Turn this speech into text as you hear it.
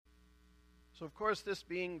So, of course, this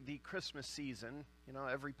being the Christmas season,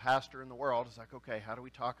 every pastor in the world is like, okay, how do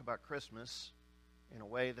we talk about Christmas in a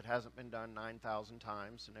way that hasn't been done 9,000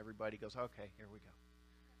 times? And everybody goes, okay, here we go.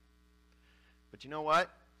 But you know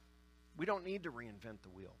what? We don't need to reinvent the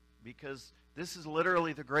wheel, because this is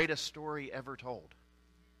literally the greatest story ever told.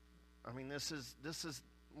 I mean, this is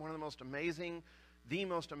one of the most amazing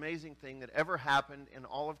thing that ever happened in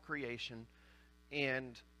all of creation,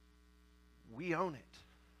 and we own it.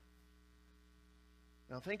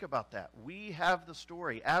 Now think about that. We have the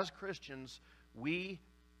story. As Christians, we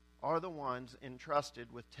are the ones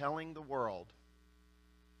entrusted with telling the world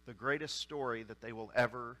the greatest story that they will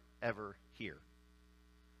ever hear.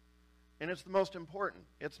 And it's the most important.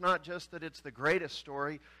 It's not just that it's the greatest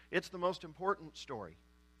story, it's the most important story.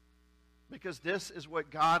 Because this is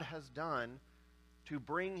what God has done to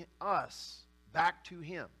bring us back to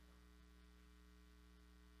Him.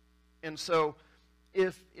 And so,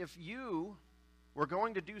 if you were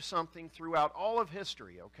going to do something throughout all of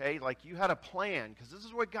history, okay, like you had a plan, because this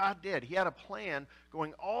is what God did. He had a plan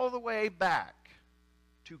going all the way back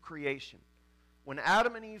to creation. When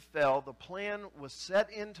Adam and Eve fell, the plan was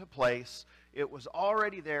set into place. It was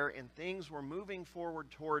already there, and things were moving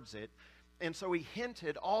forward towards it. And so He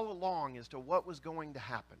hinted all along as to what was going to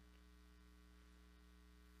happen.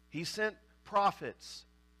 He sent prophets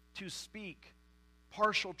to speak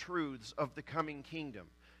partial truths of the coming kingdom.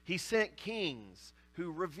 He sent kings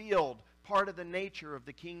who revealed part of the nature of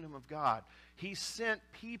the kingdom of God. He sent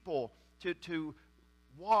people to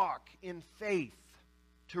walk in faith,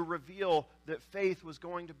 to reveal that faith was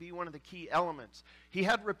going to be one of the key elements. He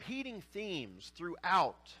had repeating themes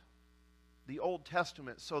throughout the Old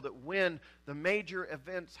Testament so that when the major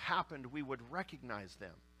events happened, we would recognize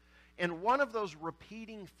them. And one of those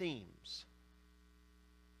repeating themes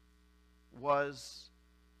was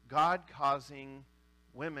God causing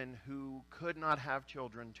women who could not have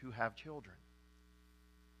children to have children.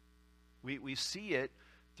 We see it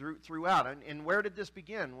throughout. And where did this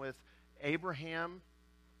begin? With Abraham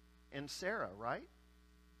and Sarah, right?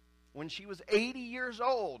 When she was 80 years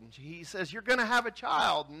old, and He says, you're going to have a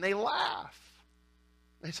child. And they laugh.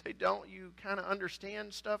 They say, don't you kind of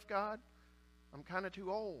understand stuff, God? I'm kind of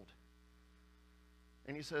too old.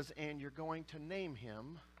 And He says, and you're going to name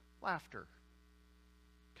him Laughter.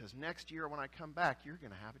 Because next year when I come back, you're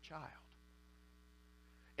going to have a child.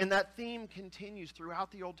 And that theme continues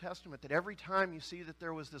throughout the Old Testament, that every time you see that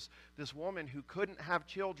there was this woman who couldn't have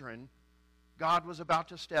children, God was about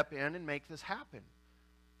to step in and make this happen.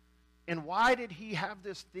 And why did He have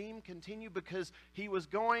this theme continue? Because He was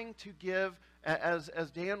going to give, as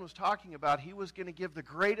Dan was talking about, He was going to give the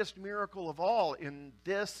greatest miracle of all in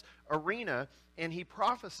this arena. And He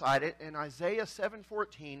prophesied it in Isaiah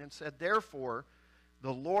 7:14 and said, therefore,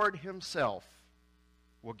 the Lord Himself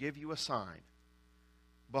will give you a sign.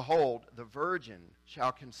 Behold, the virgin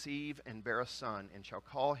shall conceive and bear a son, and shall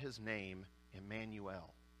call his name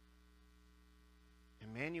Emmanuel.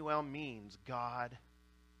 Emmanuel means God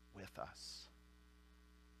with us.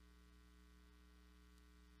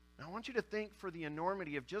 Now I want you to think for the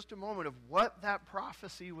enormity of just a moment of what that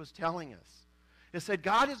prophecy was telling us. It said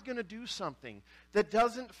God is going to do something that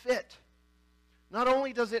doesn't fit. Not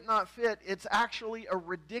only does it not fit, it's actually a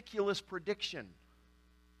ridiculous prediction.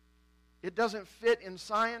 It doesn't fit in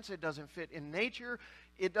science. It doesn't fit in nature.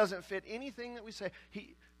 It doesn't fit anything that we say.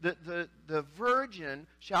 The virgin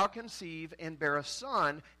shall conceive and bear a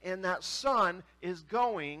son, and that son is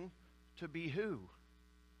going to be who?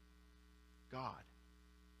 God.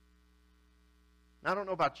 Now, I don't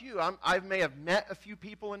know about you. I may have met a few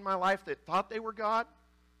people in my life that thought they were God.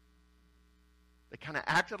 They kind of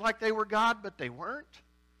acted like they were God, but they weren't.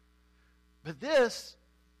 But this,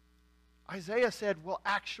 Isaiah said, will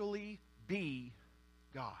actually be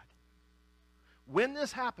God. When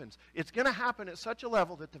this happens, it's going to happen at such a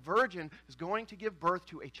level that the virgin is going to give birth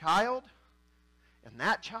to a child, and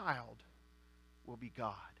that child will be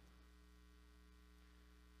God.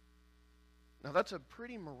 Now, that's a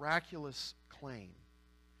pretty miraculous claim.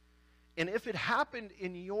 And if it happened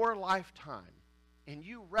in your lifetime, and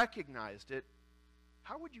you recognized it,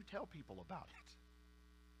 how would you tell people about it?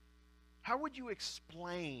 How would you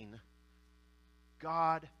explain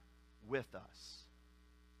God with us?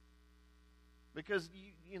 Because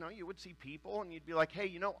you would see people and you'd be like,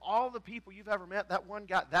 hey, all the people you've ever met,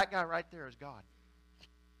 that guy right there is God.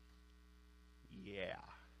 Yeah.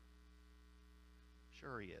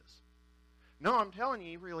 Sure he is. No, I'm telling you,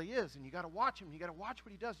 he really is. And you got to watch him. You got to watch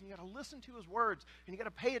what he does. And you got to listen to his words. And you got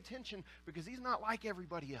to pay attention because he's not like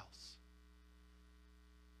everybody else.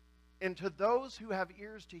 And to those who have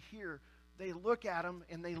ears to hear, they look at him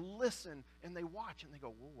and they listen and they watch and they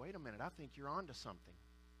go, well, wait a minute, I think you're onto something.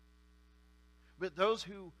 But those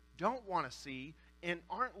who don't want to see and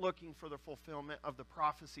aren't looking for the fulfillment of the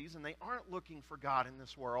prophecies and they aren't looking for God in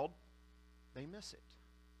this world, they miss it.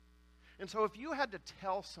 And so if you had to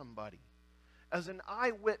tell somebody as an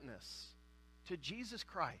eyewitness to Jesus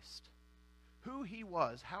Christ who he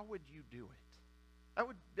was, how would you do it?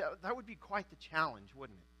 That would be quite the challenge,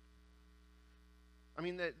 wouldn't it? I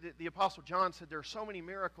mean, the Apostle John said there are so many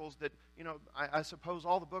miracles that, I suppose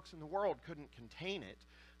all the books in the world couldn't contain it.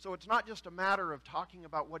 So it's not just a matter of talking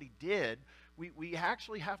about what he did. We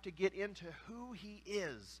actually have to get into who he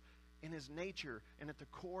is in his nature and at the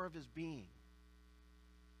core of his being.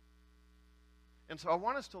 And so I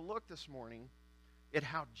want us to look this morning at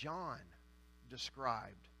how John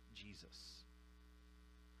described Jesus.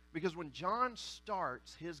 Because when John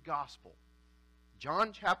starts his gospel,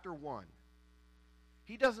 John chapter 1,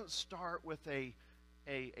 he doesn't start with a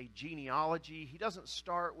genealogy. He doesn't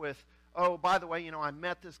start with, oh, by the way, I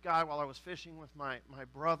met this guy while I was fishing with my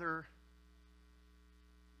brother.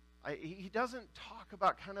 He doesn't talk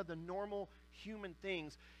about kind of the normal human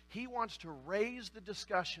things. He wants to raise the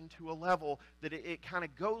discussion to a level that it kind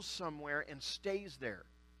of goes somewhere and stays there.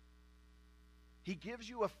 He gives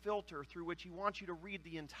you a filter through which he wants you to read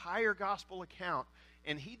the entire gospel account,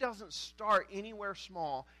 and he doesn't start anywhere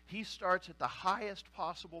small. He starts at the highest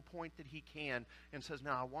possible point that he can and says,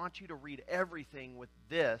 now I want you to read everything with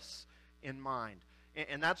this in mind.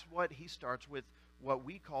 And that's what he starts with, what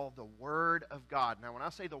we call the Word of God. Now, when I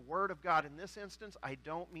say the Word of God in this instance, I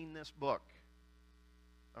don't mean this book.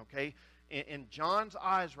 Okay? In John's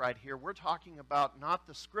eyes right here, we're talking about not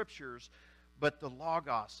the Scriptures, but the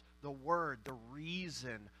Logos, the Word, the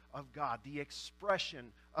reason of God, the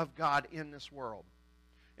expression of God in this world.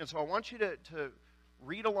 And so I want you to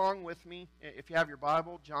read along with me, if you have your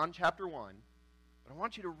Bible, John chapter 1. But I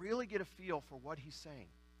want you to really get a feel for what he's saying.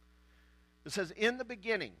 It says, in the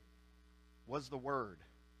beginning was the Word,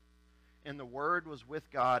 and the Word was with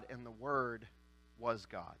God, and the Word was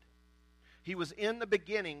God. He was in the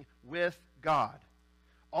beginning with God.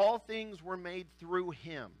 All things were made through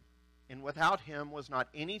him, and without him was not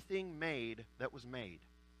anything made that was made.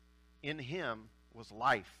 In him was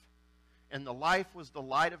life, and the life was the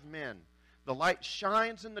light of men. The light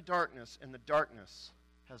shines in the darkness, and the darkness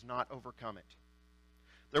has not overcome it.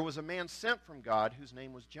 There was a man sent from God whose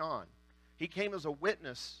name was John. He came as a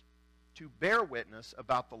witness to bear witness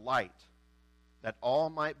about the light, that all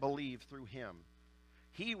might believe through him.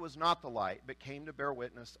 He was not the light, but came to bear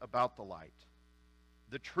witness about the light.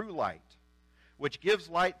 The true light, which gives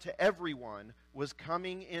light to everyone, was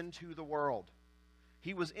coming into the world.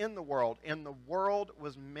 He was in the world, and the world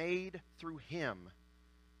was made through him,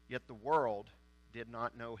 yet the world did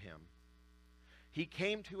not know him. He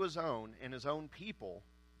came to his own, and his own people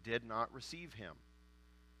did not receive him.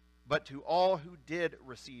 But to all who did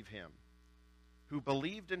receive him, who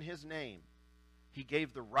believed in his name, he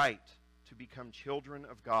gave the right to become children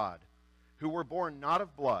of God, who were born not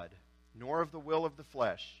of blood, nor of the will of the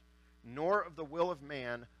flesh, nor of the will of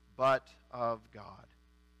man, but of God.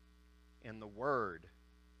 And the Word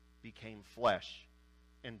became flesh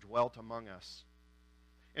and dwelt among us.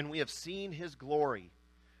 And we have seen his glory,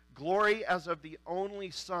 glory as of the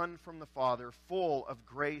only Son from the Father, full of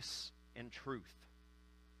grace and truth.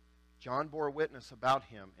 John bore witness about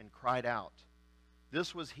him and cried out,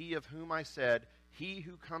 "This was he of whom I said, 'He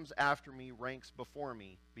who comes after me ranks before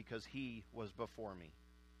me, because he was before me.'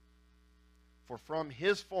 For from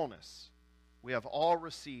his fullness we have all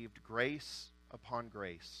received grace upon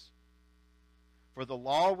grace. For the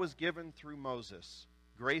law was given through Moses.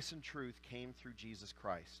 Grace and truth came through Jesus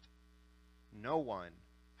Christ. No one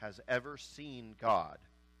has ever seen God,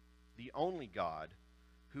 the only God,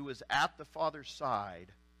 who is at the Father's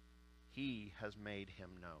side. He has made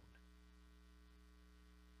him known."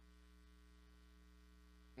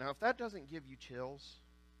 Now, if that doesn't give you chills,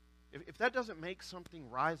 if that doesn't make something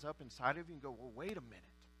rise up inside of you and go, well, wait a minute.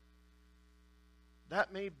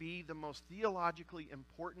 That may be the most theologically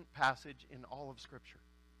important passage in all of Scripture.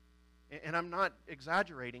 And I'm not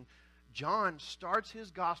exaggerating. John starts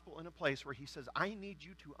his gospel in a place where he says, I need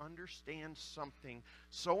you to understand something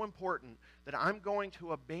so important that I'm going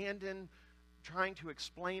to abandon trying to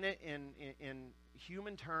explain it in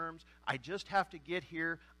human terms. I just have to get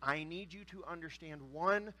here. I need you to understand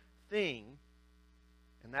one thing,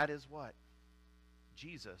 and that is what?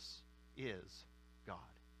 Jesus is God.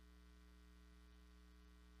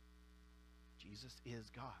 Jesus is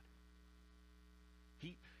God.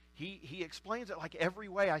 He explains it like every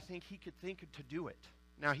way I think he could think to do it.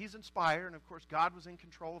 Now, he's inspired, and of course God was in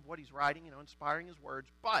control of what he's writing, inspiring his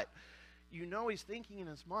words, but you know he's thinking in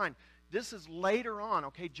his mind. This is later on,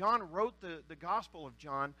 okay? John wrote the Gospel of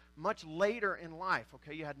John much later in life,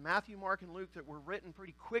 okay? You had Matthew, Mark, and Luke that were written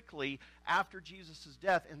pretty quickly after Jesus'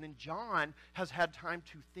 death, and then John has had time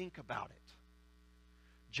to think about it.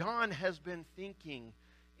 John has been thinking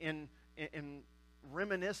and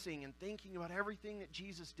reminiscing and thinking about everything that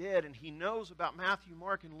Jesus did, and he knows about Matthew,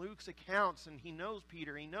 Mark, and Luke's accounts, and he knows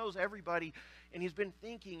Peter, he knows everybody, and he's been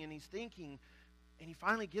thinking, and he's thinking, and he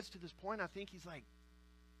finally gets to this point, I think he's like,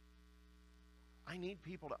 I need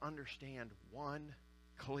people to understand one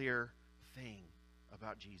clear thing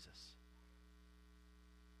about Jesus.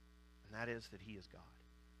 And that is that he is God.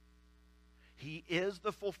 He is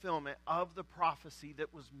the fulfillment of the prophecy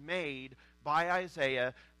that was made by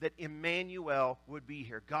Isaiah that Emmanuel would be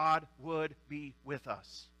here. God would be with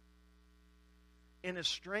us. And as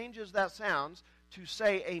strange as that sounds, to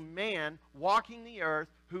say a man walking the earth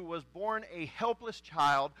who was born a helpless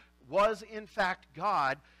child was in fact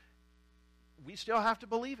God, we still have to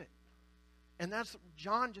believe it. And that's,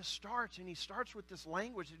 John just starts, and he starts with this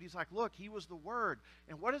language that he's like, look, he was the Word.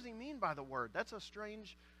 And what does he mean by the Word? That's a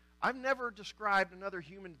strange, I've never described another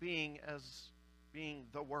human being as being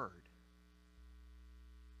the Word.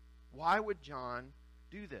 Why would John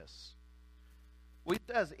do this? Well,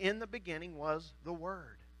 he says, in the beginning was the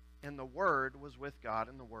Word, and the Word was with God,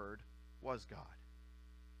 and the Word was God.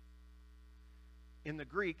 In the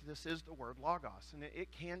Greek, this is the word logos, and it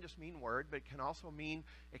can just mean word, but it can also mean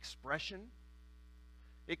expression.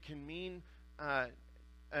 It can mean an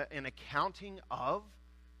accounting of.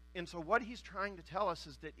 And so what he's trying to tell us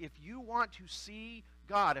is that if you want to see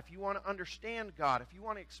God, if you want to understand God, if you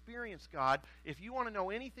want to experience God, if you want to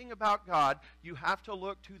know anything about God, you have to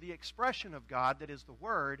look to the expression of God that is the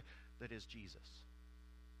Word, that is Jesus.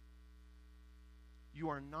 You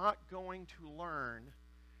are not going to learn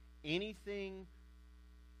anything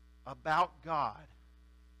about God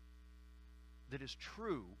that is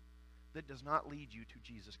true that does not lead you to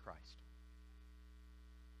Jesus Christ.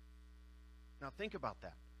 Now think about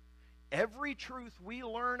that. Every truth we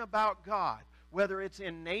learn about God, whether it's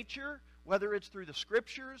in nature, whether it's through the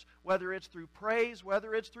Scriptures, whether it's through praise,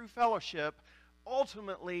 whether it's through fellowship,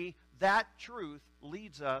 ultimately that truth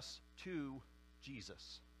leads us to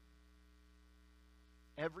Jesus.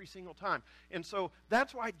 Every single time. And so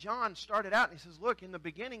that's why John started out and he says, look, in the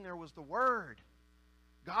beginning there was the Word.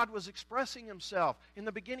 God was expressing himself. In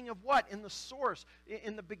the beginning of what? In the source.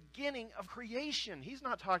 In the beginning of creation. He's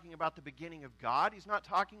not talking about the beginning of God. He's not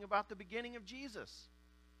talking about the beginning of Jesus.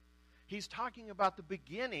 He's talking about the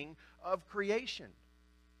beginning of creation.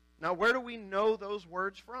 Now, where do we know those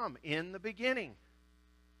words from? In the beginning.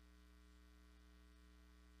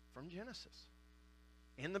 From Genesis.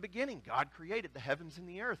 In the beginning, God created the heavens and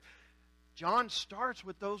the earth. John starts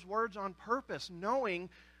with those words on purpose, knowing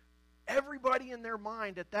everybody in their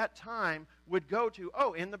mind at that time would go to,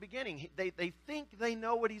 oh, in the beginning. They think they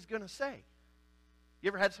know what he's going to say. You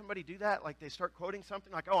ever had somebody do that? Like they start quoting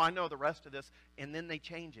something like, oh, I know the rest of this, and then they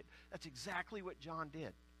change it. That's exactly what John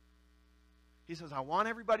did. He says, I want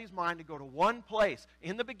everybody's mind to go to one place.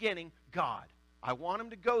 In the beginning, God. I want them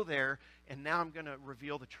to go there, and now I'm going to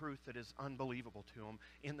reveal the truth that is unbelievable to them.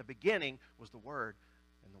 In the beginning was the Word,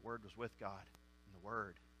 and the Word was with God, and the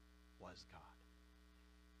Word was God.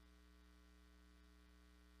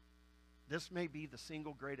 This may be the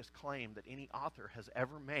single greatest claim that any author has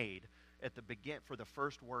ever made at the for the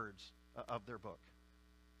first words of their book.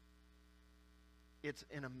 It's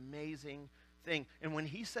an amazing thing. And when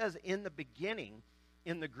he says in the beginning,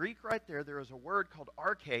 in the Greek right there, there is a word called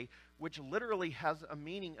arche, which literally has a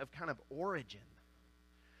meaning of kind of origin.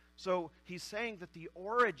 So he's saying that the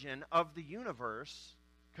origin of the universe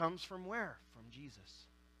comes from where? From Jesus.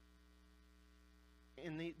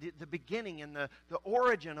 In the beginning, in the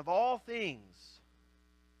origin of all things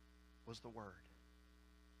was the Word.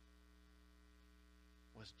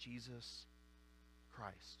 Was Jesus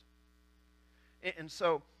Christ. And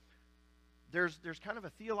so there's kind of a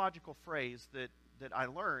theological phrase that I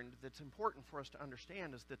learned that's important for us to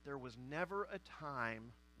understand is that there was never a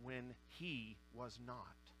time when he was not.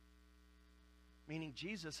 Meaning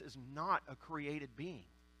Jesus is not a created being.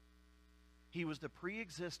 He was the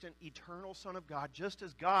pre-existent, eternal Son of God. Just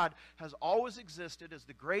as God has always existed as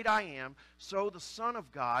the great I am, so the Son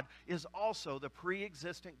of God is also the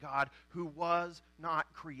pre-existent God who was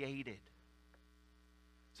not created.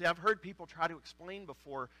 See, I've heard people try to explain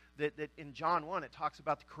before that in John 1 it talks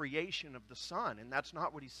about the creation of the Son, and that's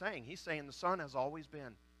not what he's saying. He's saying the Son has always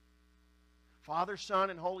been. Father, Son,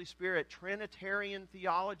 and Holy Spirit, Trinitarian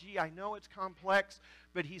theology. I know it's complex,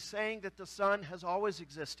 but he's saying that the Son has always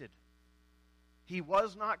existed. He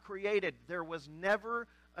was not created. There was never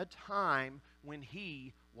a time when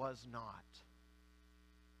he was not.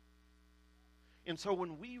 And so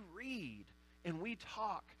when we read and we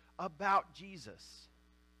talk about Jesus,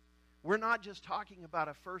 we're not just talking about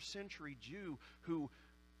a first century Jew who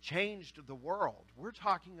changed the world. We're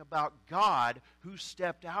talking about God who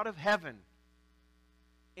stepped out of heaven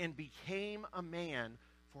and became a man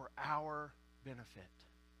for our benefit.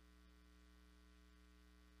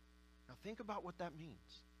 Now think about what that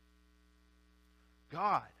means.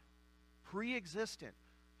 God, pre-existent,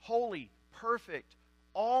 holy, perfect,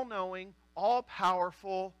 all-knowing,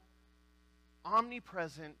 all-powerful,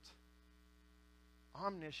 omnipresent,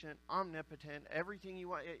 omniscient, omnipotent, everything you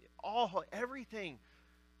want, everything.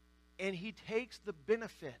 And he takes the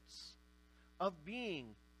benefits of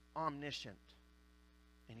being omniscient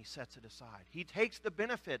and he sets it aside. He takes the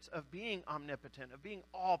benefits of being omnipotent, of being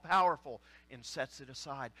all-powerful, and sets it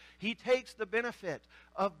aside. He takes the benefit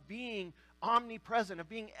of being omnipresent, of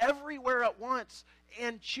being everywhere at once,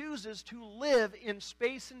 and chooses to live in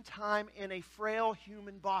space and time in a frail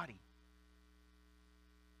human body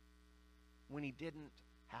when he didn't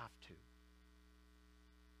have to.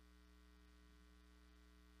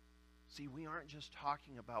 See, we aren't just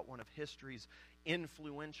talking about one of history's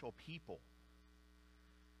influential people.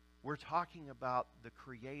 We're talking about the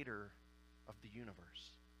creator of the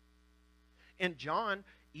universe. And John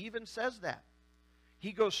even says that.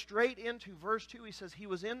 He goes straight into verse 2. He says, he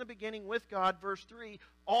was in the beginning with God. Verse 3,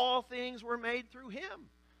 all things were made through him.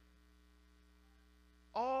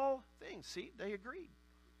 All things. See, they agreed.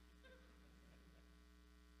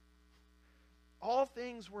 All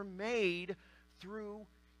things were made through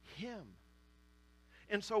him.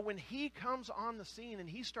 And so when he comes on the scene and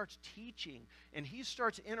he starts teaching and he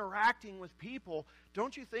starts interacting with people,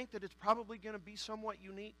 don't you think that it's probably going to be somewhat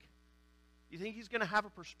unique? You think he's going to have a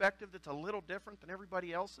perspective that's a little different than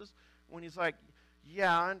everybody else's when he's like,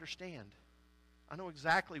 yeah, I understand. I know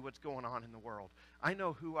exactly what's going on in the world. I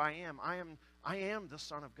know who I am. I am the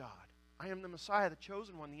Son of God. I am the Messiah, the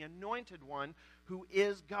chosen one, the anointed one who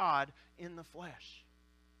is God in the flesh.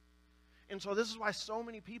 And so this is why so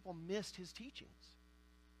many people missed his teachings.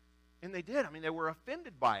 And they did. I mean, they were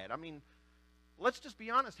offended by it. I mean, let's just be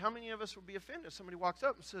honest. How many of us would be offended if somebody walks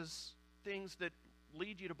up and says things that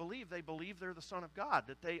lead you to believe they believe they're the Son of God,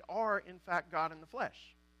 that they are, in fact, God in the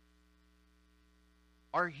flesh?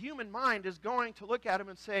 Our human mind is going to look at him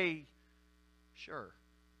and say, sure.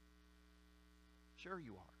 Sure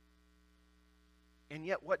you are. And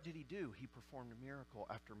yet, what did he do? He performed miracle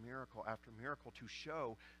after miracle after miracle to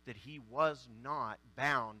show that he was not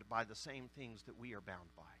bound by the same things that we are bound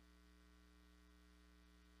by.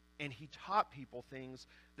 And he taught people things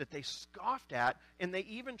that they scoffed at, and they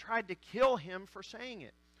even tried to kill him for saying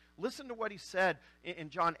it. Listen to what he said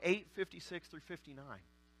in John 8:56 through 59.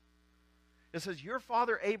 It says, your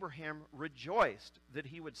father Abraham rejoiced that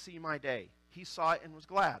he would see my day. He saw it and was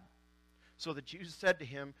glad. So the Jews said to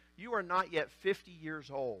him, you are not yet 50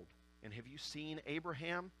 years old, and have you seen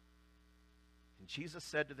Abraham? And Jesus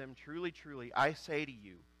said to them, truly, truly, I say to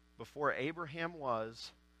you, before Abraham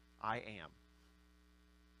was, I am.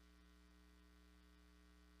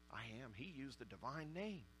 I am. He used the divine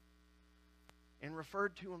name and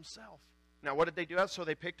referred to himself. Now, what did they do? So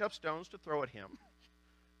they picked up stones to throw at him.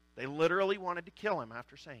 They literally wanted to kill him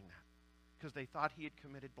after saying that because they thought he had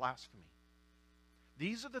committed blasphemy.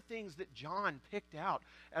 These are the things that John picked out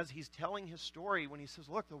as he's telling his story when he says,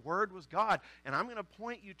 look, the Word was God, and I'm going to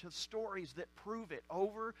point you to stories that prove it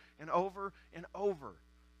over and over and over.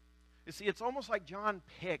 You see, it's almost like John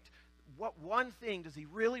picked what one thing does he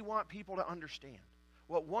really want people to understand.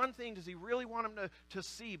 What one thing does he really want them to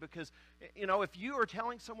see? Because, you know, if you are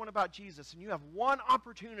telling someone about Jesus and you have one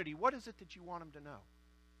opportunity, what is it that you want them to know?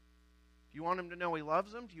 Do you want them to know he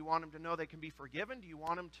loves them? Do you want them to know they can be forgiven? Do you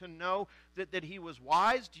want them to know that he was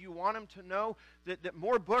wise? Do you want them to know that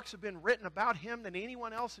more books have been written about him than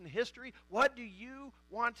anyone else in history? What do you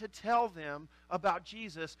want to tell them about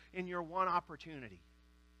Jesus in your one opportunity?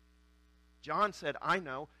 John said, I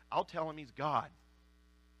know. I'll tell him he's God.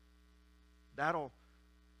 That'll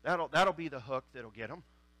be the hook that'll get them.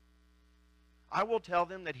 I will tell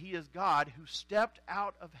them that he is God who stepped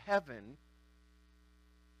out of heaven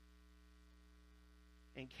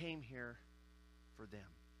and came here for them.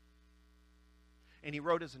 And he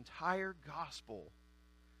wrote his entire gospel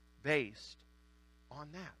based on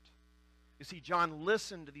that. You see, John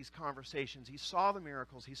listened to these conversations. He saw the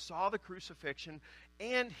miracles. He saw the crucifixion.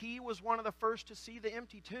 And he was one of the first to see the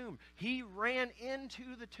empty tomb. He ran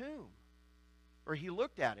into the tomb. Or he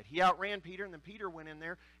looked at it. He outran Peter, and then Peter went in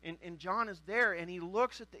there. And John is there, and he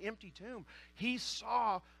looks at the empty tomb. He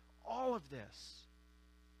saw all of this.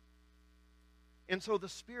 And so the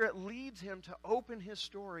Spirit leads him to open his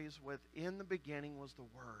stories with, in the beginning was the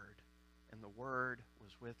Word, and the Word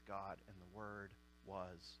was with God, and the Word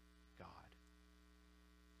was God.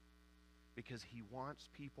 Because he wants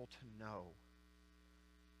people to know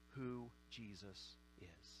who Jesus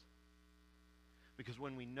is. Because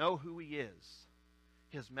when we know who he is,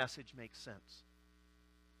 his message makes sense.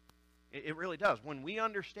 It really does. When we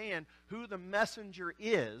understand who the messenger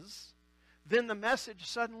is, then the message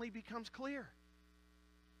suddenly becomes clear.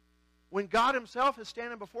 When God himself is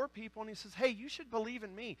standing before people and he says, hey, you should believe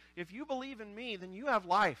in me. If you believe in me, then you have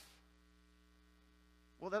life.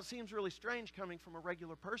 Well, that seems really strange coming from a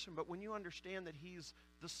regular person, but when you understand that he's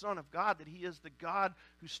the Son of God, that he is the God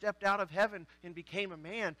who stepped out of heaven and became a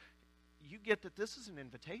man, you get that this is an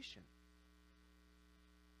invitation.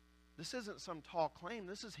 This isn't some tall claim.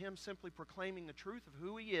 This is him simply proclaiming the truth of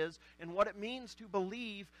who he is and what it means to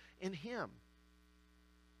believe in him.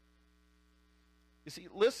 You see,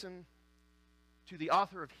 listen to the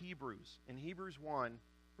author of Hebrews in Hebrews 1,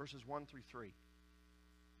 verses 1 through 3.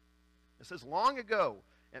 It says, long ago,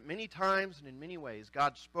 at many times and in many ways,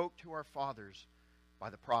 God spoke to our fathers by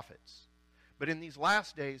the prophets. But in these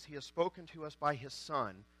last days, he has spoken to us by his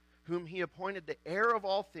Son, whom he appointed the heir of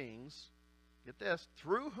all things, get this,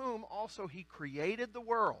 through whom also he created the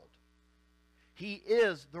world. He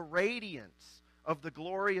is the radiance of the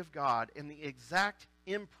glory of God and the exact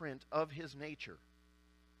imprint of his nature.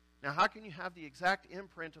 Now, how can you have the exact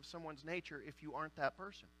imprint of someone's nature if you aren't that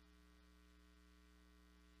person?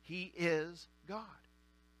 He is God.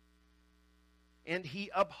 And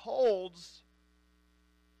he upholds,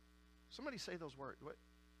 somebody say those words.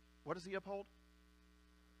 What does he uphold?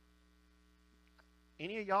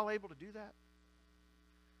 Any of y'all able to do that?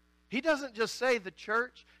 He doesn't just say the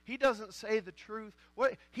church. He doesn't say the truth.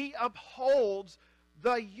 He upholds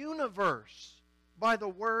the universe by the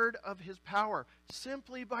word of his power,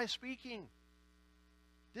 simply by speaking.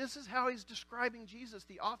 This is how he's describing Jesus,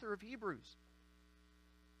 the author of Hebrews.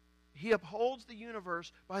 He upholds the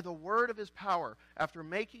universe by the word of his power. After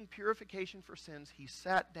making purification for sins, he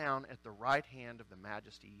sat down at the right hand of the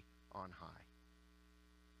Majesty on high.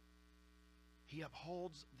 He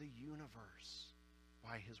upholds the universe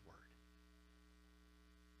by his word.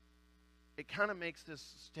 It kind of makes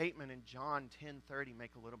this statement in John 10:30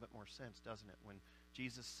 make a little bit more sense, doesn't it? When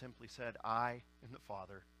Jesus simply said, I and the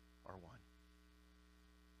Father are one.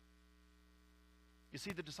 You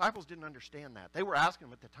see, the disciples didn't understand that. They were asking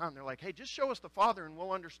him at the time. They're like, hey, just show us the Father and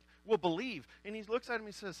we'll believe. And he looks at him and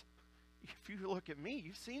he says, if you look at me,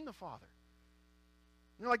 you've seen the Father.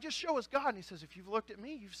 And they're like, just show us God. And he says, if you've looked at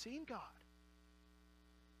me, you've seen God.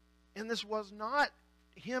 And this was not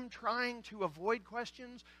him trying to avoid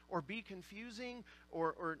questions or be confusing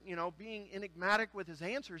or being enigmatic with his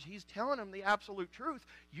answers. He's telling them the absolute truth.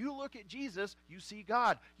 You look at Jesus, you see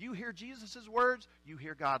God. You hear Jesus' words, you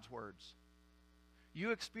hear God's words.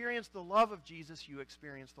 You experience the love of Jesus, you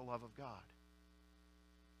experience the love of God.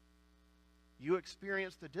 You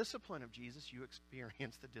experience the discipline of Jesus, you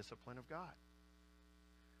experience the discipline of God.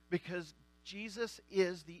 Because Jesus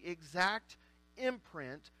is the exact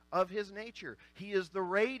imprint of his nature. He is the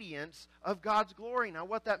radiance of God's glory. Now,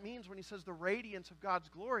 what that means when he says the radiance of God's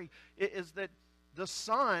glory is that the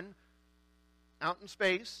sun out in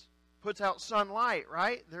space puts out sunlight,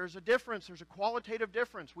 right? There's a difference. There's a qualitative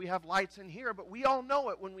difference. We have lights in here, but we all know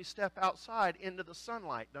it when we step outside into the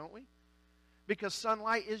sunlight, don't we? Because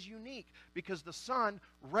sunlight is unique. Because the sun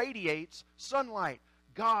radiates sunlight.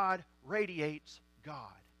 God radiates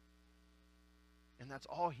God. And that's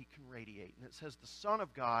all he can radiate. And it says the Son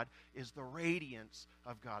of God is the radiance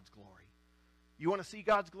of God's glory. You want to see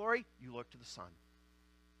God's glory? You look to the Son.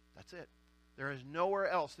 That's it. There is nowhere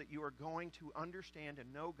else that you are going to understand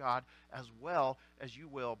and know God as well as you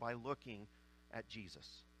will by looking at Jesus.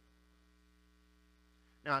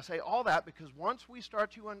 Now, I say all that because once we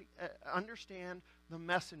start to understand the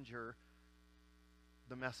messenger,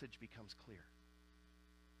 the message becomes clear.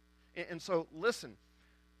 And so, listen.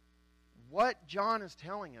 What John is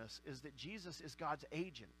telling us is that Jesus is God's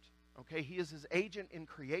agent. Okay, he is his agent in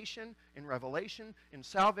creation, in revelation, in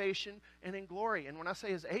salvation, and in glory. And when I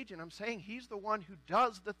say his agent, I'm saying he's the one who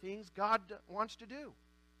does the things God wants to do.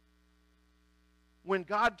 When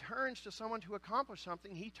God turns to someone to accomplish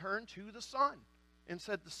something, he turned to the Son and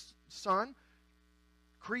said, the Son,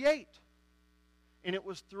 create. And it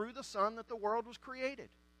was through the Son that the world was created.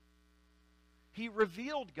 He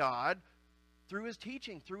revealed God through his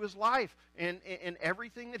teaching, through his life, and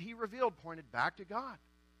everything that he revealed pointed back to God.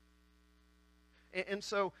 And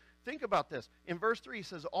so, think about this. In verse 3, he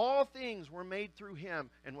says, all things were made through him,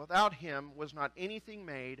 and without him was not anything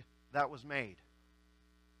made that was made.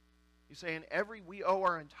 You say, we owe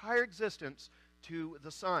our entire existence to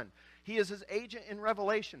the Son. He is his agent in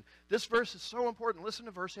revelation. This verse is so important. Listen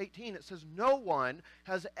to verse 18. It says, no one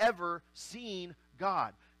has ever seen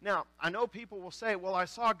God. Now, I know people will say, well, I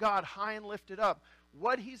saw God high and lifted up.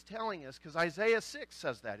 What he's telling us, because Isaiah 6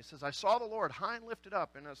 says that. He says, I saw the Lord high and lifted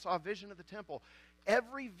up, and I saw a vision of the temple.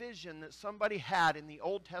 Every vision that somebody had in the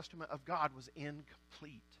Old Testament of God was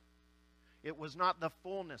incomplete. It was not the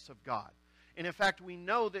fullness of God. And in fact, we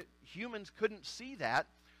know that humans couldn't see that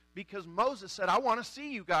because Moses said, I want to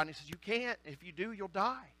see you, God. And he says, you can't. If you do, you'll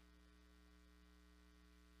die.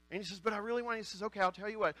 And he says, but I really want. He says, okay, I'll tell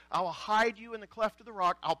you what. I'll hide you in the cleft of the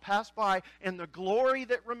rock. I'll pass by, and the glory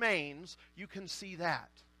that remains, you can see that.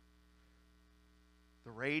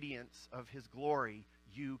 The radiance of his glory,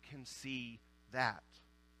 you can see that.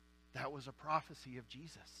 That was a prophecy of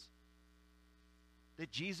Jesus.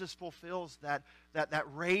 That Jesus fulfills that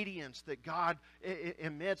radiance that God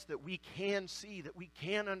emits, that we can see, that we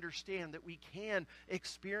can understand, that we can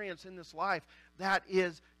experience in this life. That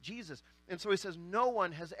is Jesus. And so he says, no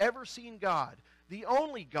one has ever seen God, the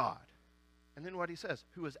only God. And then what he says,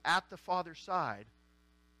 who is at the Father's side,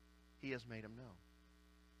 he has made him known.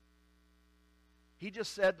 He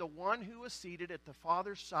just said the one who is seated at the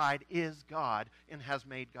Father's side is God and has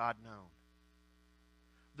made God known.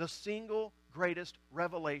 The single greatest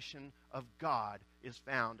revelation of God is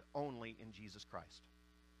found only in Jesus Christ.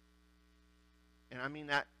 And I mean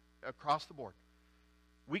that across the board.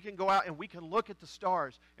 We can go out and we can look at the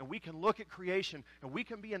stars and we can look at creation and we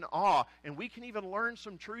can be in awe and we can even learn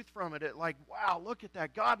some truth from it. Like, wow, look at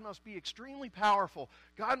that. God must be extremely powerful.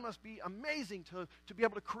 God must be amazing to be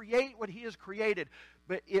able to create what he has created.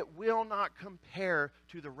 But it will not compare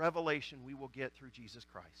to the revelation we will get through Jesus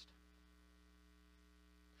Christ.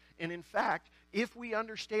 And in fact, if we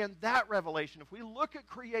understand that revelation, if we look at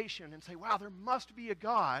creation and say, wow, there must be a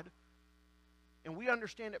God, and we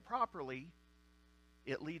understand it properly,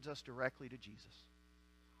 it leads us directly to Jesus.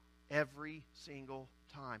 Every single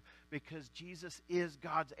time. Because Jesus is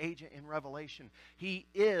God's agent in revelation. He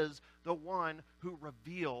is the one who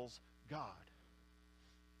reveals God.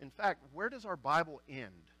 In fact, where does our Bible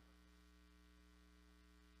end?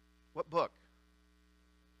 What book?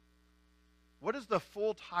 What is the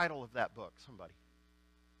full title of that book, somebody?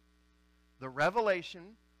 The Revelation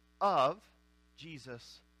of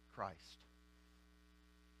Jesus Christ.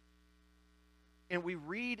 And we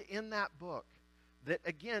read in that book that,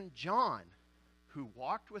 again, John, who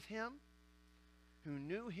walked with him, who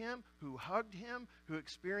knew him, who hugged him, who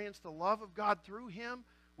experienced the love of God through him,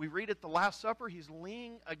 we read at the Last Supper, he's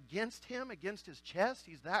leaning against him, against his chest.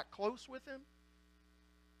 He's that close with him.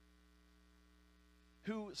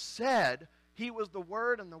 Who said he was the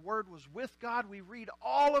Word and the Word was with God. We read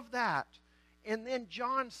all of that. And then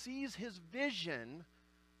John sees his vision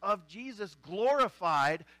of Jesus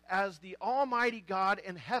glorified as the Almighty God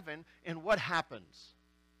in heaven. And what happens?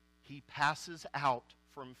 He passes out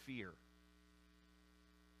from fear.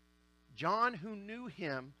 John, who knew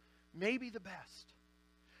him maybe the best,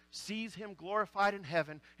 sees him glorified in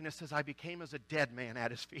heaven, and it says, I became as a dead man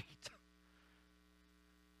at his feet.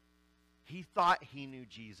 He thought he knew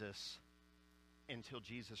Jesus until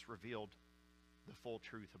Jesus revealed the full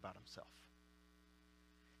truth about himself.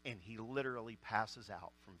 And he literally passes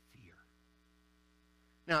out from fear.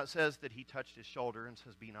 Now it says that he touched his shoulder and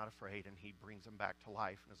says, be not afraid, and he brings him back to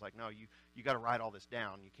life. And it's like, no, you got to write all this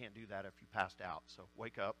down. You can't do that if you passed out. So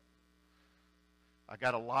wake up. I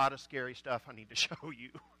got a lot of scary stuff I need to show you.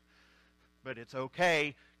 But it's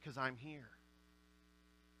okay because I'm here.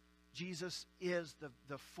 Jesus is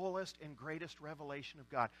the fullest and greatest revelation of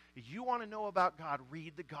God. If you want to know about God,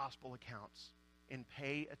 read the gospel accounts and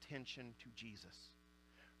pay attention to Jesus.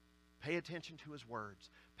 Pay attention to his words.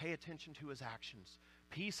 Pay attention to his actions.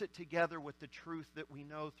 Piece it together with the truth that we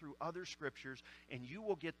know through other scriptures, and you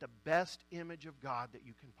will get the best image of God that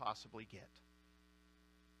you can possibly get.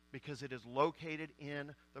 Because it is located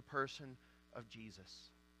in the person of Jesus.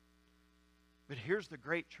 But here's the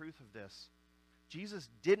great truth of this. Jesus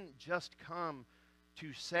didn't just come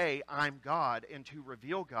to say, I'm God, and to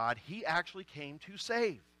reveal God. He actually came to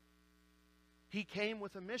save. He came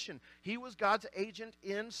with a mission. He was God's agent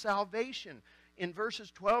in salvation. In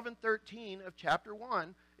verses 12 and 13 of chapter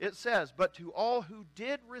 1, it says, but to all who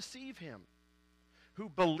did receive him, who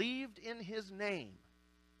believed in his name,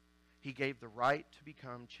 he gave the right to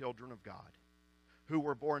become children of God, who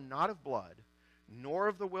were born not of blood, nor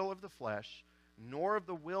of the will of the flesh, nor of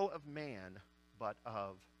the will of man, but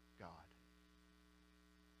of God.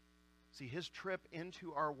 See, his trip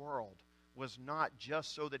into our world was not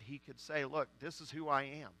just so that he could say, look, this is who I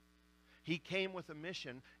am. He came with a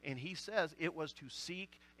mission, and he says it was to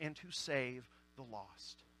seek and to save the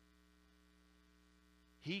lost.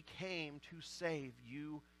 He came to save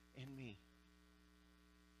you and me.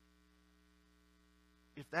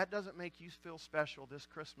 If that doesn't make you feel special this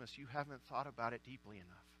Christmas, you haven't thought about it deeply enough.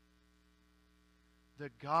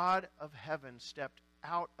 The God of heaven stepped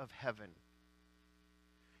out of heaven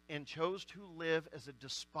and chose to live as a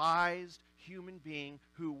despised human being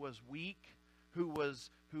who was weak, who was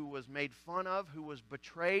made fun of, who was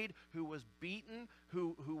betrayed, who was beaten,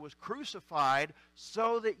 who was crucified,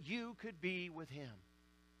 so that you could be with him.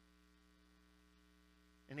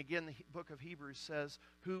 And again, the book of Hebrews says,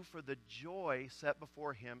 who for the joy set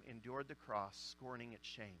before him endured the cross, scorning its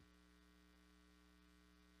shame.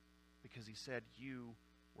 Because he said, you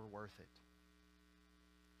were worth it.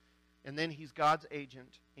 And then he's God's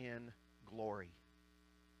agent in glory.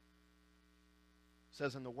 It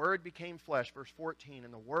says, and the Word became flesh, verse 14,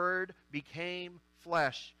 and the Word became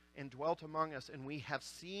flesh and dwelt among us, and we have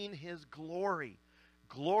seen his glory,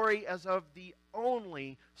 glory as of the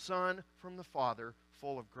only Son from the Father,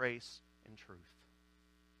 full of grace and truth.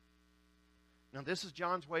 Now, this is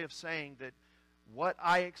John's way of saying that what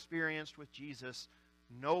I experienced with Jesus,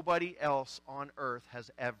 nobody else on earth has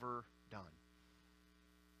ever done.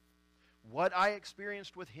 What I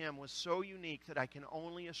experienced with him was so unique that I can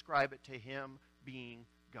only ascribe it to him being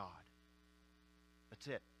God. That's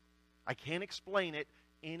it. I can't explain it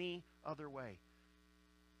any other way.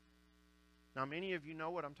 Now, many of you know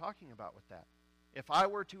what I'm talking about with that. If I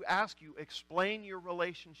were to ask you, explain your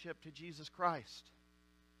relationship to Jesus Christ,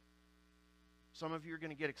 some of you are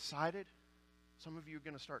going to get excited. Some of you are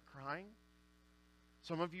going to start crying.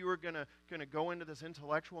 Some of you are going to go into this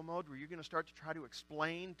intellectual mode where you're going to start to try to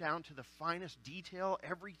explain down to the finest detail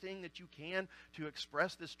everything that you can to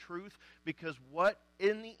express this truth, because what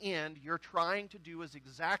in the end you're trying to do is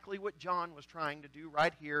exactly what John was trying to do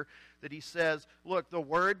right here, that he says, look, the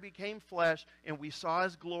Word became flesh and we saw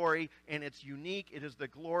his glory, and it's unique. It is the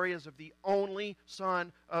glory as of the only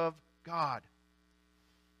Son of God,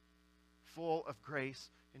 full of grace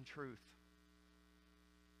and truth.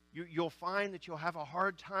 You'll find that you'll have a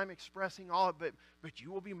hard time expressing all of it, but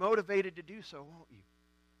you will be motivated to do so, won't you?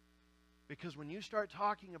 Because when you start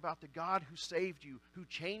talking about the God who saved you, who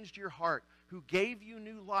changed your heart, who gave you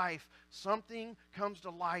new life, something comes to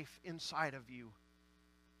life inside of you.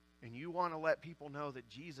 And you want to let people know that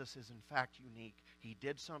Jesus is in fact unique. He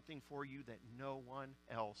did something for you that no one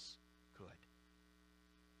else could.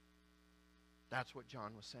 That's what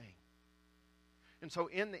John was saying. And so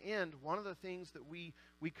in the end, one of the things that we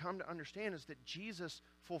come to understand is that Jesus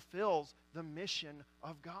fulfills the mission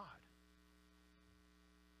of God.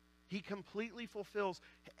 He completely fulfills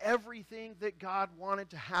everything that God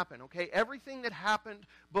wanted to happen, okay? Everything that happened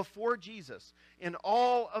before Jesus in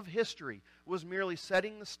all of history was merely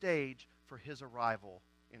setting the stage for his arrival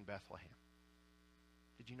in Bethlehem.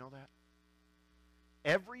 Did you know that?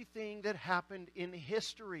 Everything that happened in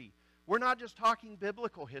history. We're not just talking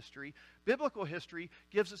biblical history. Biblical history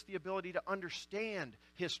gives us the ability to understand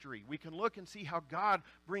history. We can look and see how God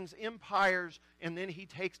brings empires, and then he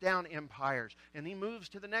takes down empires. And he moves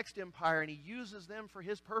to the next empire, and he uses them for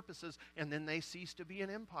his purposes, and then they cease to be an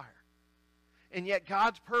empire. And yet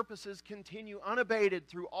God's purposes continue unabated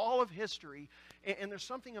through all of history. And there's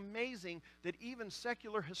something amazing that even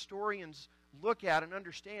secular historians look at and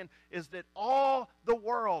understand, is that all the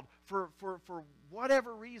world, for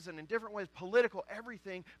whatever reason, in different ways, political,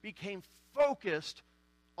 everything, became focused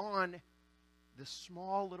on this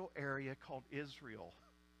small little area called Israel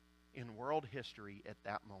in world history at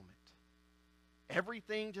that moment.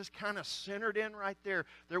 Everything just kind of centered in right there.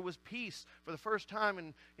 There was peace for the first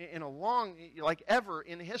time in a long, like ever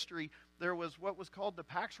in history. There was what was called the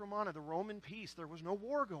Pax Romana, the Roman peace. There was no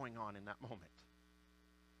war going on in that moment.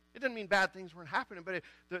 It didn't mean bad things weren't happening, but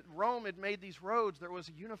that Rome had made these roads. There was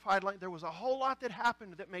a unified line. There was a whole lot that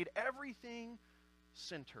happened that made everything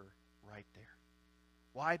center right there.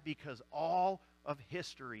 Why? Because all of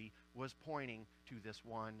history was pointing to this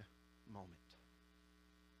one moment.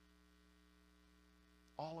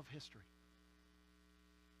 All of history.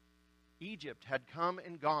 Egypt had come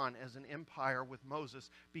and gone as an empire with Moses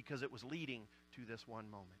because it was leading to this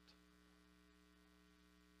one moment.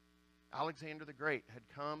 Alexander the Great had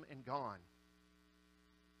come and gone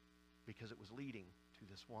because it was leading to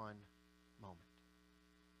this one moment.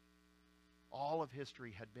 All of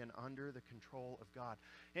history had been under the control of God.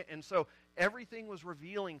 And so everything was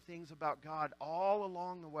revealing things about God all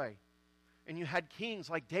along the way. And you had kings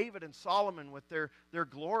like David and Solomon with their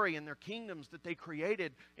glory and their kingdoms that they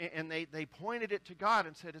created. And they pointed it to God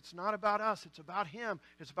and said, it's not about us, it's about Him.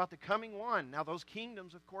 It's about the coming one. Now those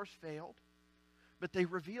kingdoms, of course, failed. But they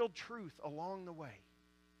revealed truth along the way.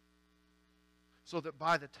 So that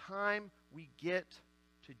by the time we get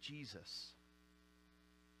to Jesus,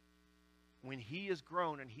 when He is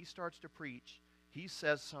grown and He starts to preach, He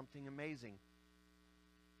says something amazing.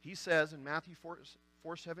 He says in Matthew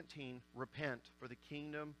 4:17, repent, for the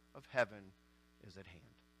kingdom of heaven is at hand.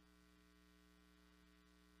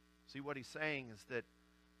 See, what He's saying is that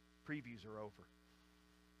previews are over.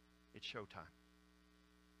 It's showtime.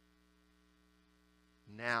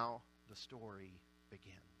 Now the story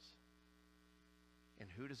begins. And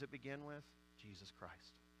who does it begin with? Jesus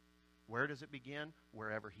Christ. Where does it begin?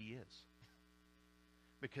 Wherever He is.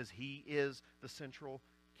 Because He is the central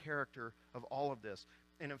character of all of this.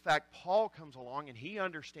 And in fact, Paul comes along and he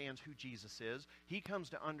understands who Jesus is. He comes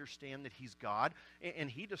to understand that He's God. And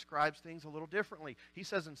he describes things a little differently. He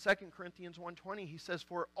says in 2 Corinthians 1:20, he says,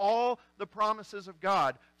 for all the promises of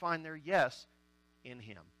God find their yes in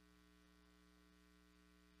Him.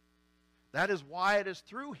 That is why it is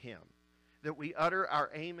through Him that we utter our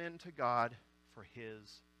amen to God for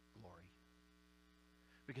His glory.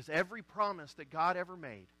 Because every promise that God ever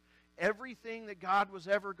made, everything that God was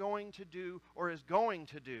ever going to do or is going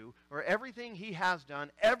to do, or everything He has done,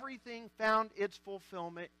 everything found its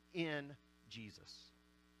fulfillment in Jesus.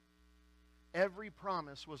 Every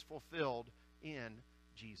promise was fulfilled in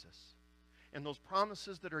Jesus. And those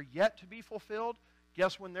promises that are yet to be fulfilled,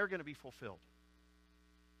 guess when they're going to be fulfilled?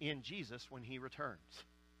 In Jesus when He returns.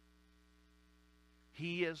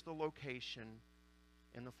 He is the location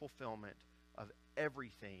and the fulfillment of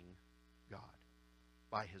everything God.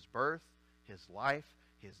 By His birth, His life,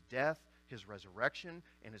 His death, His resurrection,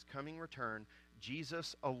 and His coming return,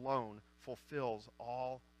 Jesus alone fulfills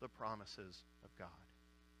all the promises of God.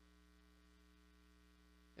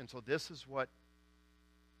 And so this is what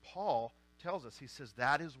Paul tells us. He says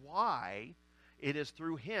that is why it is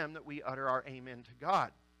through Him that we utter our amen to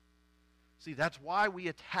God. See, that's why we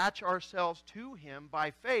attach ourselves to Him by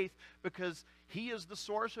faith, because He is the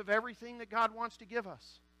source of everything that God wants to give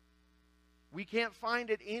us. We can't find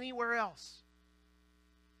it anywhere else.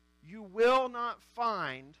 You will not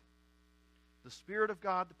find the Spirit of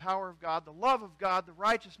God, the power of God, the love of God, the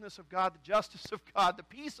righteousness of God, the justice of God, the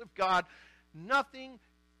peace of God. Nothing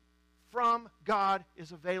from God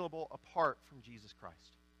is available apart from Jesus Christ.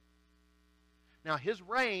 Now, His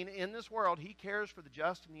reign in this world, He cares for the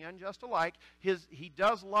just and the unjust alike. He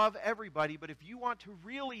does love everybody, but if you want to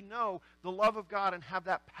really know the love of God and have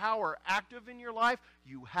that power active in your life,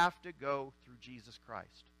 you have to go through Jesus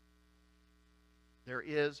Christ. There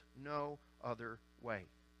is no other way.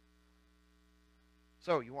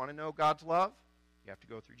 So, you want to know God's love? You have to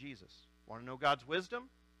go through Jesus. Want to know God's wisdom?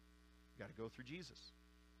 You got to go through Jesus.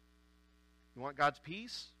 You want God's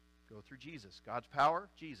peace? Go through Jesus. God's power?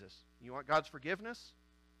 Jesus. You want God's forgiveness?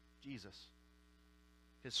 Jesus.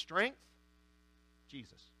 His strength?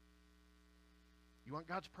 Jesus. You want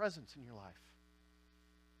God's presence in your life?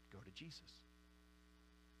 Go to Jesus.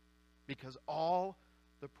 Because all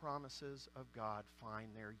the promises of God find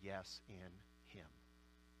their yes in Him.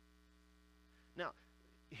 Now,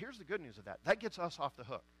 here's the good news of that. That gets us off the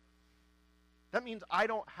hook. That means I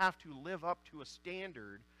don't have to live up to a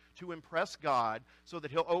standard to impress God so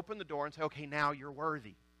that He'll open the door and say, okay, now you're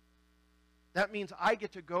worthy. That means I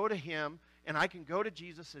get to go to Him, and I can go to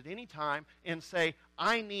Jesus at any time and say,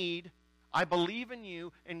 I believe in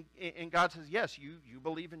you, and God says, yes, you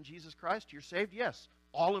believe in Jesus Christ, you're saved, yes.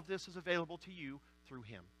 All of this is available to you through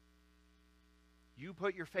Him. You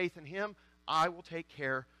put your faith in Him, I will take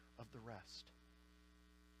care of the rest.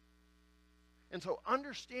 And so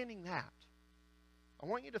understanding that, I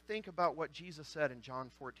want you to think about what Jesus said in John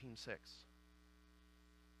 14:6.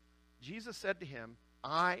 Jesus said to him,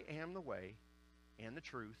 I am the way and the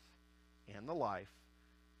truth and the life.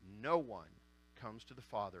 No one comes to the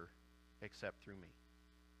Father except through me.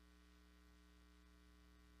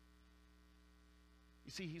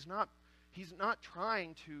 You see, he's not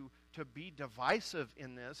trying to be divisive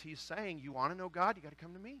in this. He's saying, you want to know God, you got to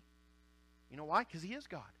come to me. You know why? Because He is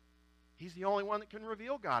God. He's the only one that can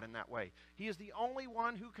reveal God in that way. He is the only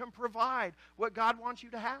one who can provide what God wants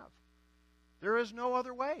you to have. There is no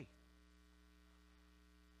other way.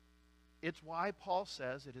 It's why Paul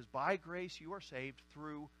says it is by grace you are saved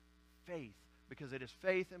through faith. Because it is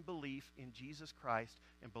faith and belief in Jesus Christ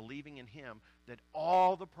and believing in Him that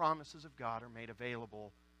all the promises of God are made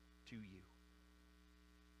available to you.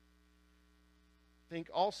 Think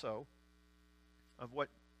also of what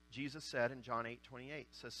Jesus said in John 8:28,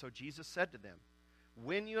 it says, "So Jesus said to them,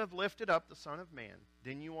 'When you have lifted up the Son of Man,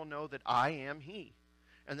 then you will know that I am He,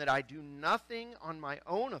 and that I do nothing on my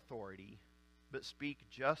own authority, but speak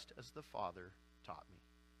just as the Father taught me.'"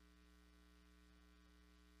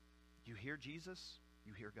 You hear Jesus,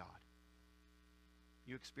 you hear God.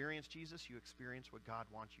 You experience Jesus, you experience what God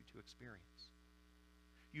wants you to experience.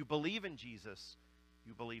 You believe in Jesus,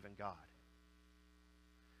 you believe in God.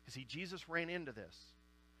 You see, Jesus ran into this.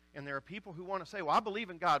 And there are people who want to say, "Well, I believe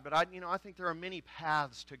in God, but I think there are many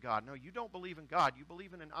paths to God." No, you don't believe in God. You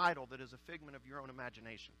believe in an idol that is a figment of your own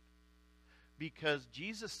imagination. Because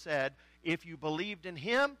Jesus said, if you believed in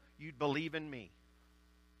Him, you'd believe in me.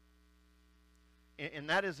 And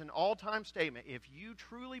that is an all-time statement. If you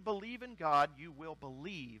truly believe in God, you will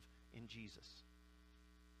believe in Jesus.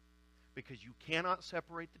 Because you cannot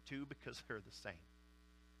separate the two because they're the same.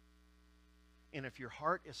 And if your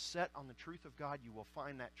heart is set on the truth of God, you will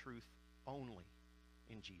find that truth only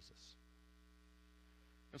in Jesus.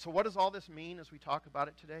 And so what does all this mean as we talk about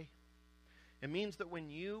it today? It means that when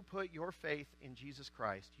you put your faith in Jesus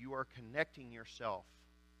Christ, you are connecting yourself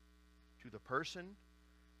to the person,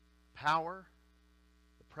 power,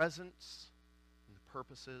 the presence, and the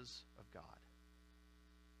purposes of God,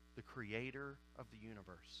 the Creator of the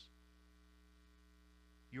universe.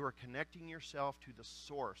 You are connecting yourself to the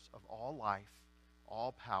source of all life,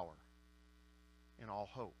 all power, and all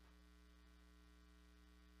hope.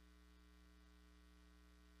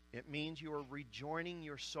 It means you are rejoining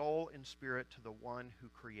your soul and spirit to the one who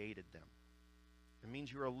created them. It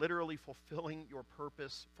means you are literally fulfilling your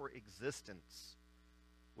purpose for existence,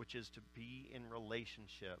 which is to be in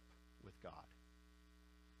relationship with God.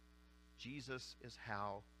 Jesus is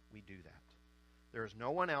how we do that. There is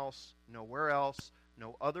no one else, nowhere else,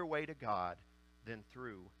 no other way to God than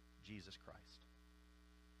through Jesus Christ.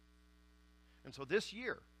 And so this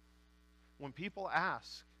year, when people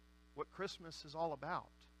ask what Christmas is all about,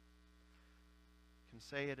 I can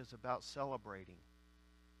say it is about celebrating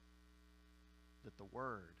that the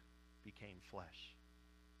Word became flesh.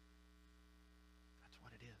 That's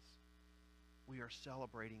what it is. We are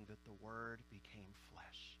celebrating that the Word became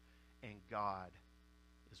flesh and God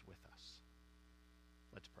is with us.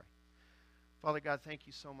 Let's pray. Father God, thank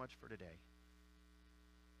you so much for today.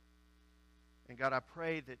 And God, I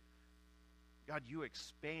pray that, God, you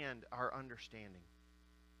expand our understanding.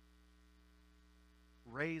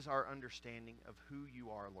 Raise our understanding of who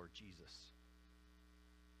you are, Lord Jesus.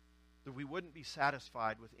 That we wouldn't be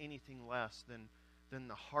satisfied with anything less than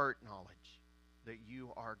the heart knowledge that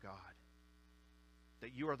you are God.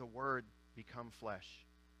 That you are the Word become flesh.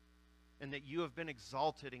 And that you have been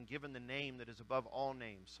exalted and given the name that is above all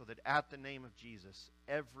names, so that at the name of Jesus,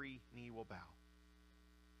 every knee will bow.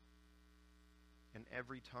 And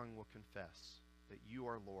every tongue will confess that you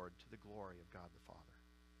are Lord, to the glory of God the Father.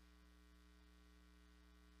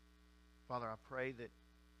 Father, I pray that,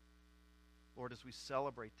 Lord, as we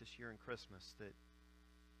celebrate this year in Christmas, that,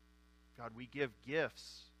 God, we give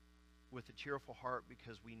gifts with a cheerful heart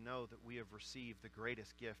because we know that we have received the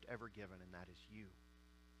greatest gift ever given, and that is you.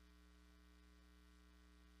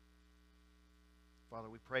 Father,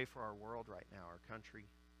 we pray for our world right now, our country.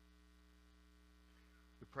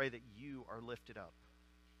 We pray that you are lifted up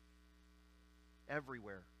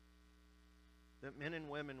everywhere. That men and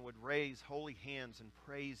women would raise holy hands and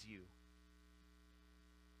praise you.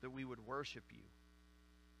 That we would worship you.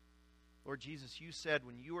 Lord Jesus, you said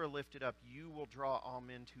when you are lifted up, you will draw all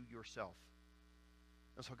men to yourself.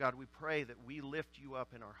 And so, God, we pray that we lift you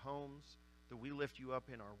up in our homes, that we lift you up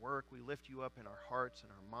in our work, we lift you up in our hearts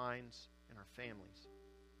and our minds and our families.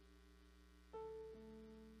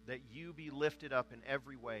 That you be lifted up in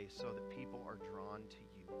every way so that people are drawn to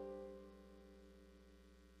you.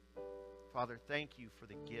 Father, thank you for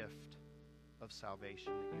the gift of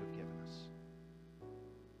salvation that you have given us.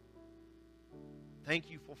 Thank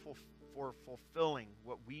you for fulfilling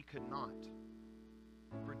what we could not,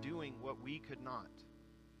 for doing what we could not,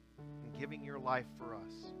 and giving your life for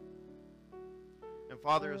us. And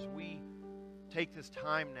Father, as we take this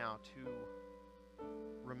time now to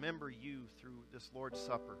remember you through this Lord's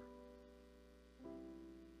Supper,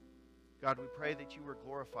 God, we pray that you are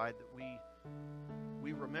glorified, that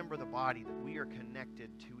we remember the body, that we are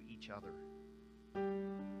connected to each other.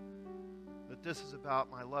 That this is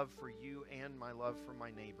about my love for you and my love for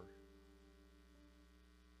my neighbor.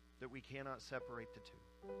 That we cannot separate the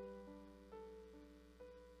two.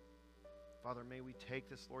 Father, may we take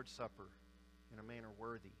this Lord's Supper in a manner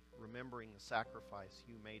worthy, remembering the sacrifice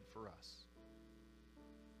you made for us.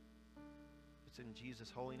 It's in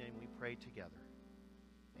Jesus' holy name we pray together.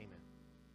 Amen.